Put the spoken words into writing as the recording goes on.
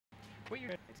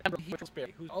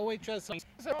Who's always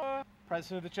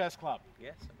president of the chess club.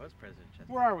 Yes, I was president.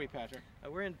 Where are we, Patrick?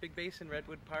 We're in Big Basin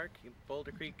Redwood Park in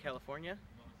Boulder Creek, California.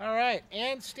 All right,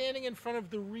 and standing in front of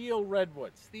the real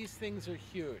redwoods. These things are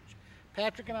huge.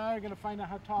 Patrick and I are going to find out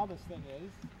how tall this thing is,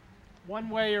 one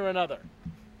way or another.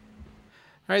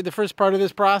 All right, the first part of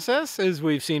this process, as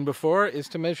we've seen before, is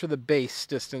to measure the base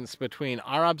distance between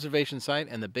our observation site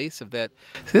and the base of that.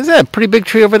 Is that a pretty big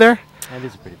tree over there? That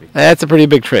is a pretty big tree. That's a pretty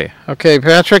big tree. Okay,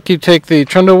 Patrick, you take the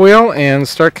trundle wheel and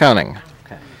start counting.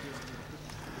 Okay.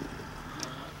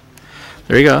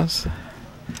 There he goes.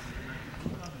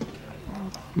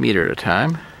 Meter at a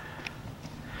time.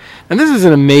 And this is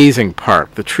an amazing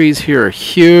park. The trees here are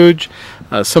huge.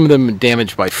 Some of them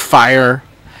damaged by fire.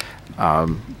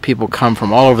 People come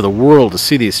from all over the world to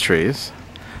see these trees.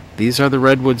 These are the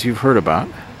redwoods you've heard about.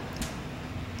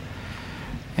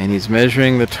 And he's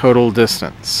measuring the total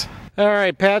distance. All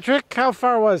right, Patrick, how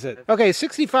far was it? Okay,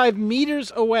 65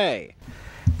 meters away.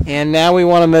 And now we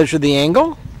want to measure the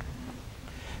angle.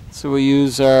 So we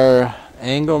use our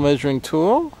angle measuring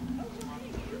tool.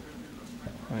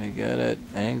 We got it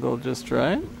angled just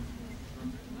right.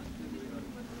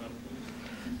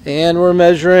 And we're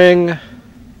measuring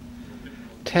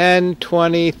 10,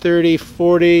 20, 30,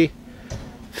 40,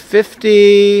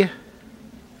 50,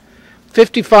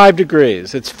 55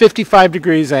 degrees. It's 55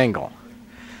 degrees angle.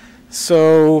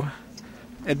 So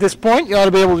at this point you ought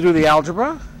to be able to do the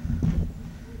algebra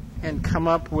and come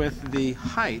up with the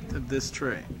height of this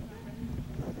tree.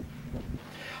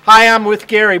 Hi, I'm with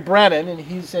Gary Brennan, and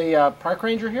he's a park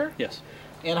ranger here? Yes.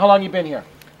 And how long you been here?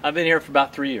 I've been here for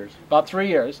about 3 years. About 3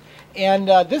 years. And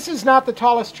this is not the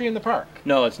tallest tree in the park.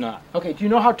 No, it's not. Okay, do you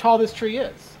know how tall this tree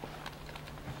is?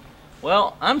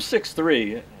 Well, I'm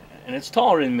 6'3", and it's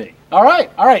taller than me. All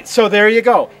right, so there you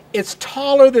go. It's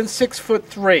taller than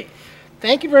 6'3".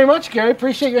 Thank you very much, Gary.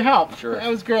 Appreciate your help. Sure. That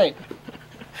was great.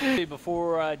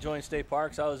 Before I joined state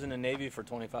parks, I was in the Navy for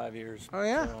 25 years. Oh,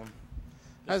 yeah? So,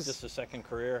 it's just a second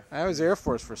career. I was Air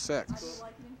Force for 6.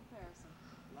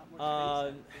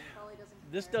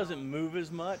 This doesn't move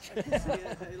as much. A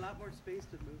lot more space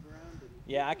to move around.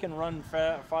 Yeah, I can run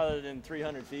farther than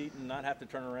 300 feet and not have to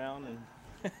turn around. And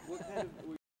what kind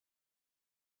of